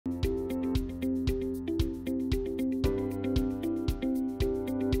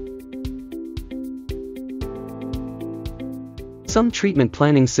Some treatment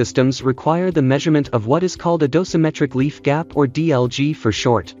planning systems require the measurement of what is called a dosimetric leaf gap, or DLG for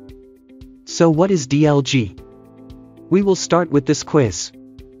short. So what is DLG? We will start with this quiz.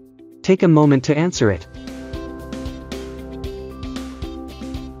 Take a moment to answer it.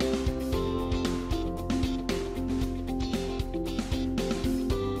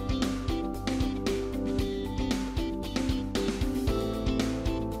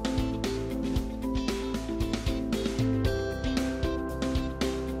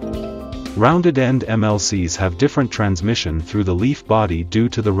 Rounded end MLCs have different transmission through the leaf body due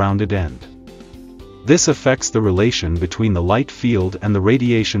to the rounded end. This affects the relation between the light field and the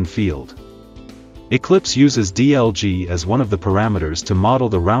radiation field. Eclipse uses DLG as one of the parameters to model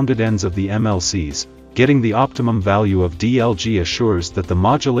the rounded ends of the MLCs. Getting the optimum value of DLG assures that the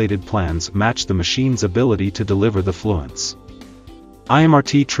modulated plans match the machine's ability to deliver the fluence.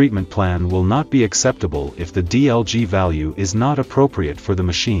 IMRT treatment plan will not be acceptable if the DLG value is not appropriate for the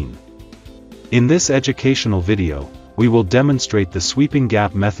machine. In this educational video, we will demonstrate the sweeping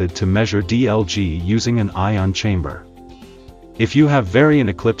gap method to measure DLG using an ion chamber. If you have variant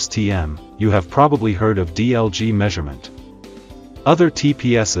Eclipse TM, you have probably heard of DLG measurement. Other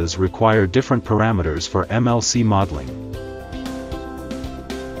TPSs require different parameters for MLC modeling.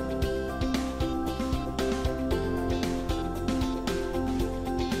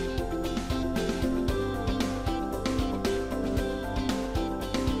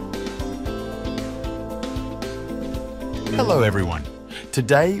 Hello everyone.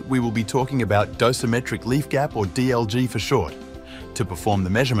 Today we will be talking about dosimetric leaf gap, or DLG for short. To perform the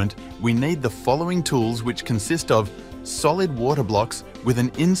measurement, we need the following tools, which consist of solid water blocks with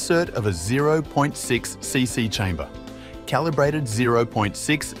an insert of a 0.6 cc chamber, calibrated 0.6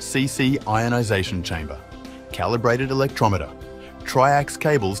 cc ionization chamber, calibrated electrometer, triax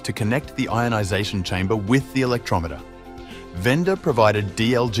cables to connect the ionization chamber with the electrometer, vendor-provided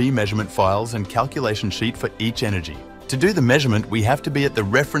DLG measurement files and calculation sheet for each energy. To do the measurement, we have to be at the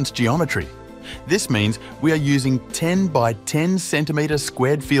reference geometry. This means we are using 10 by 10 cm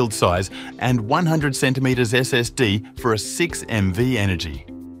squared field size and 100 cm SSD for a 6 MV energy.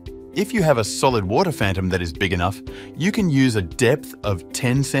 If you have a solid water phantom that is big enough, you can use a depth of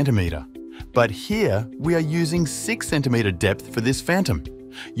 10 cm. But here we are using 6 cm depth for this phantom.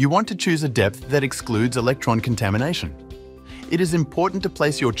 You want to choose a depth that excludes electron contamination. It is important to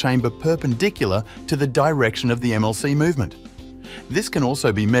place your chamber perpendicular to the direction of the MLC movement. This can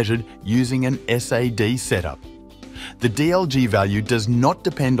also be measured using an SAD setup. The DLG value does not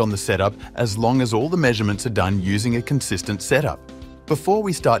depend on the setup as long as all the measurements are done using a consistent setup. Before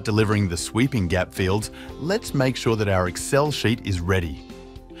we start delivering the sweeping gap fields, let's make sure that our Excel sheet is ready.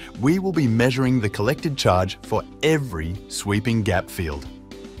 We will be measuring the collected charge for every sweeping gap field.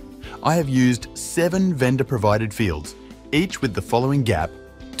 I have used 7 vendor-provided fields, each with the following gap: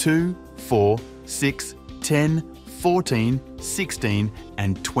 2, 4, 6, 10, 14, 16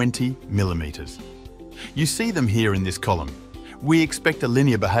 and 20 millimeters. You see them here in this column. We expect a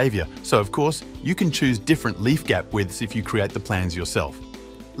linear behavior, so of course you can choose different leaf gap widths if you create the plans yourself.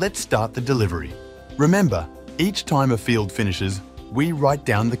 Let's start the delivery. Remember, each time a field finishes, we write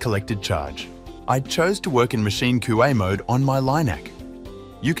down the collected charge. I chose to work in machine QA mode on my LINAC.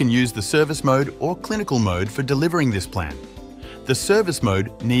 You can use the service mode or clinical mode for delivering this plan. The service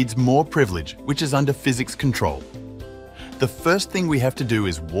mode needs more privilege, which is under physics control. The first thing we have to do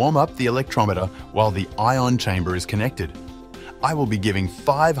is warm up the electrometer while the ion chamber is connected. I will be giving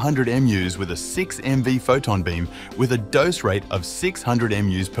 500 MUs with a 6 MV photon beam with a dose rate of 600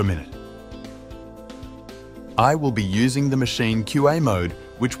 MUs per minute. I will be using the machine QA mode,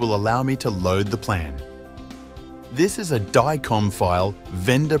 which will allow me to load the plan. This is a DICOM file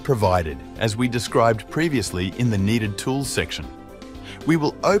vendor provided, as we described previously in the needed tools section. We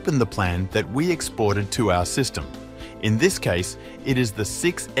will open the plan that we exported to our system. In this case, it is the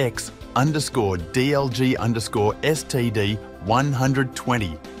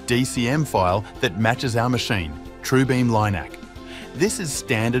 6X_DLG_STD120 DCM file that matches our machine, TrueBeam LINAC. This is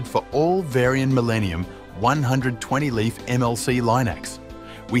standard for all Varian Millennium 120 leaf MLC LINACs.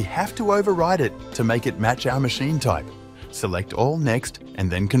 We have to override it to make it match our machine type. Select all next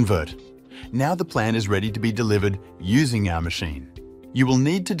and then convert. Now the plan is ready to be delivered using our machine. You will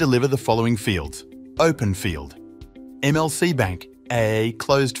need to deliver the following fields: open field, MLC bank A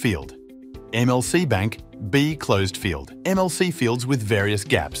closed field, MLC bank B closed field, MLC fields with various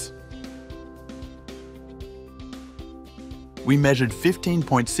gaps. We measured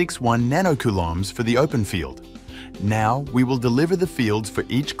 15.61 nanocoulombs for the open field. Now we will deliver the fields for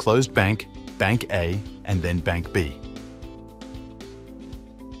each closed bank, Bank A and then Bank B.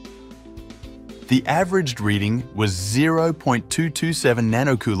 The averaged reading was 0.227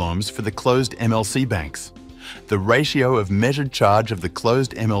 nanocoulombs for the closed MLC banks. The ratio of measured charge of the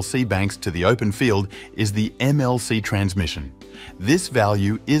closed MLC banks to the open field is the MLC transmission. This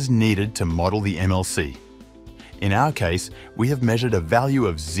value is needed to model the MLC. In our case, we have measured a value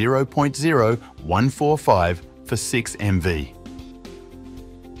of 0.0145 for 6 MV.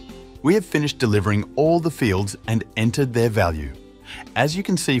 We have finished delivering all the fields and entered their value. As you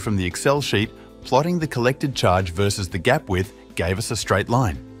can see from the Excel sheet, plotting the collected charge versus the gap width gave us a straight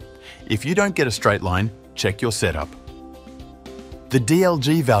line. If you don't get a straight line, check your setup. The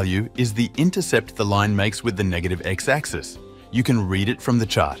DLG value is the intercept the line makes with the negative x-axis. You can read it from the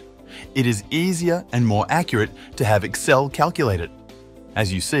chart. It is easier and more accurate to have Excel calculate it.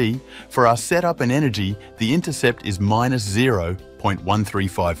 As you see, for our setup and energy, the intercept is minus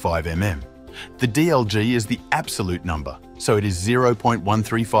 0.1355 mm. The DLG is the absolute number, so it is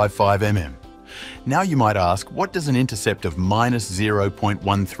 0.1355 mm. Now you might ask, what does an intercept of minus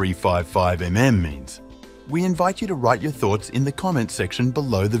 0.1355 mm means? We invite you to write your thoughts in the comments section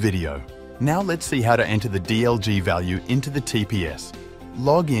below the video. Now let's see how to enter the DLG value into the TPS.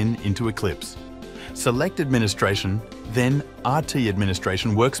 Log in into Eclipse. Select Administration, then RT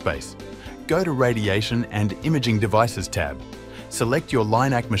Administration Workspace. Go to Radiation and Imaging Devices tab. Select your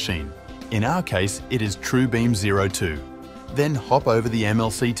LINAC machine. In our case, it is TrueBeam 02. Then hop over the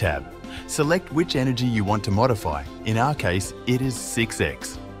MLC tab. Select which energy you want to modify. In our case, it is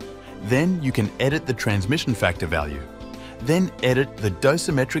 6x. Then you can edit the transmission factor value. Then edit the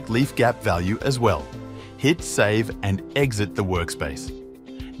dosimetric leaf gap value as well. Hit Save and exit the workspace.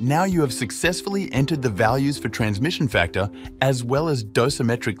 Now you have successfully entered the values for transmission factor as well as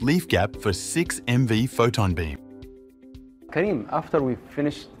dosimetric leaf gap for 6 MV photon beam. Karim, after we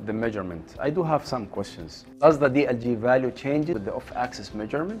finished the measurement, I do have some questions. Does the DLG value change with the off-axis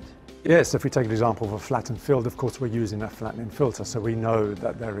measurement? Yes, if we take an example of a flattened field, of course we're using a flattening filter, so we know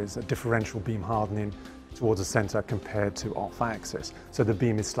that there is a differential beam hardening towards the center compared to off-axis. So the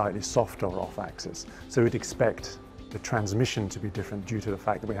beam is slightly softer off-axis. So we'd expect the transmission to be different due to the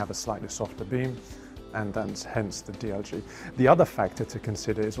fact that we have a slightly softer beam, and hence the DLG. The other factor to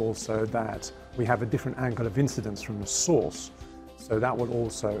consider is also that we have a different angle of incidence from the source, so that will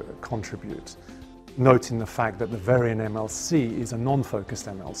also contribute. Noting the fact that the variant MLC is a non-focused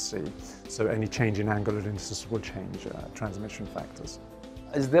MLC, so any change in angle of incidence will change transmission factors.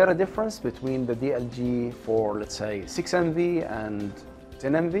 Is there a difference between the DLG for, let's say, 6 MV and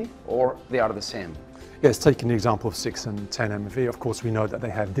 10 MV, or they are the same? Yes, taking the example of 6 and 10 MV, of course we know that they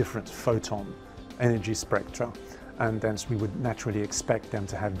have different photon energy spectra, and thence we would naturally expect them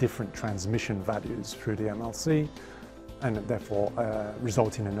to have different transmission values through the MLC, and therefore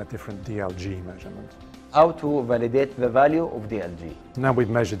resulting in a different DLG measurement. How to validate the value of DLG? Now we've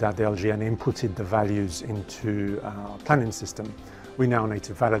measured that DLG and inputted the values into our planning system. We now need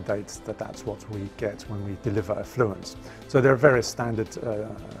to validate that that's what we get when we deliver effluents. So there are various standard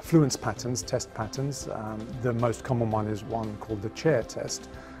effluence patterns, test patterns. The most common one is one called the chair test,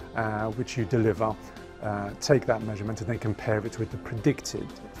 which you deliver, take that measurement and then compare it with the predicted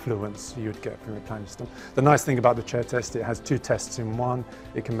effluents you'd get from your planning system. The nice thing about the chair test, it has two tests in one.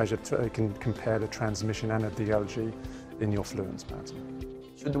 It can compare the transmission and a DLG in your effluence pattern.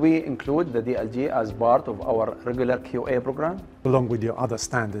 Should we include the DLG as part of our regular QA program? Along with your other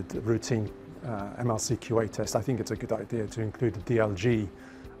standard routine MLC QA test, I think it's a good idea to include the DLG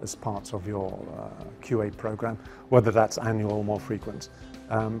as part of your QA program, whether that's annual or more frequent.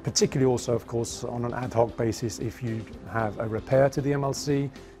 Particularly also, of course, on an ad hoc basis, if you have a repair to the MLC,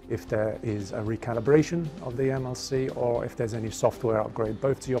 if there is a recalibration of the MLC, or if there's any software upgrade,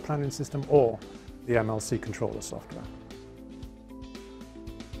 both to your planning system or the MLC controller software.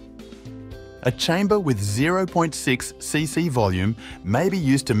 A chamber with 0.6 cc volume may be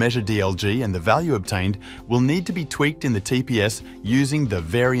used to measure DLG, and the value obtained will need to be tweaked in the TPS using the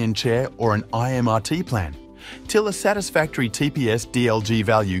variant chair or an IMRT plan, till a satisfactory TPS DLG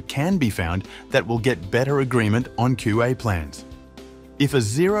value can be found that will get better agreement on QA plans. If a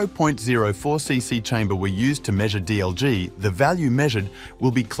 0.04 cc chamber were used to measure DLG, the value measured will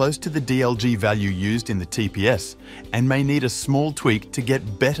be close to the DLG value used in the TPS and may need a small tweak to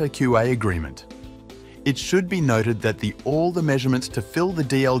get better QA agreement. It should be noted that all the measurements to fill the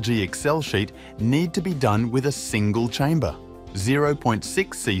DLG Excel sheet need to be done with a single chamber, 0.6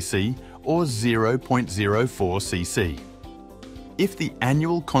 cc or 0.04 cc. If the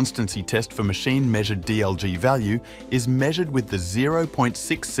annual constancy test for machine-measured DLG value is measured with the 0.6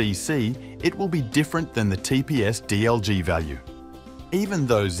 cc, it will be different than the TPS DLG value. Even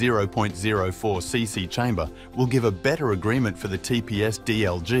though 0.04 cc chamber will give a better agreement for the TPS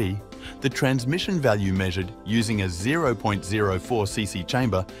DLG, The transmission value measured using a 0.04 cc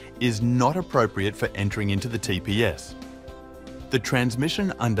chamber is not appropriate for entering into the TPS. The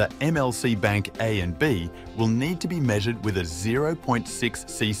transmission under MLC Bank A and B will need to be measured with a 0.6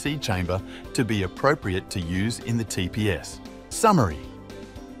 cc chamber to be appropriate to use in the TPS. Summary.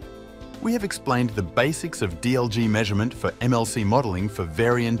 We have explained the basics of DLG measurement for MLC modelling for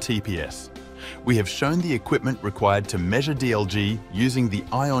Varian TPS. We have shown the equipment required to measure DLG using the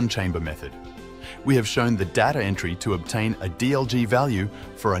ion chamber method. We have shown the data entry to obtain a DLG value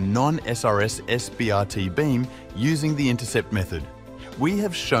for a non-SRS SBRT beam using the intercept method. We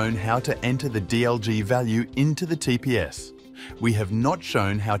have shown how to enter the DLG value into the TPS. We have not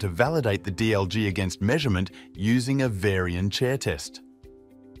shown how to validate the DLG against measurement using a Varian chair test.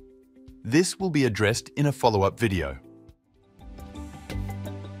 This will be addressed in a follow-up video.